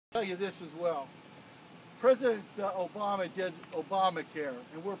Tell you this as well. President Obama did Obamacare,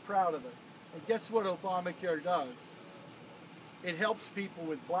 and we're proud of it. And guess what Obamacare does? It helps people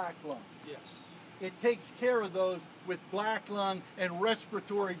with black lung. Yes. It takes care of those with black lung and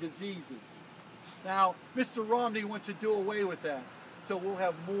respiratory diseases. Now, Mr. Romney wants to do away with that, so we'll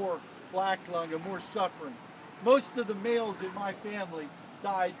have more black lung and more suffering. Most of the males in my family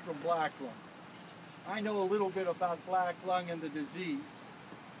died from black lung. I know a little bit about black lung and the disease.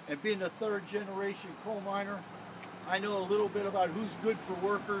 And being a third-generation coal miner, I know a little bit about who's good for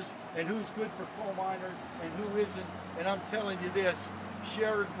workers and who's good for coal miners and who isn't. And I'm telling you this,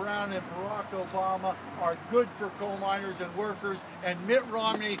 Sherrod Brown and Barack Obama are good for coal miners and workers, and Mitt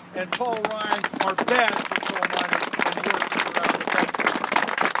Romney and Paul Ryan are bad for coal miners and workers around the country.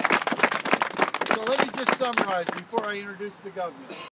 So let me just summarize before I introduce the governor.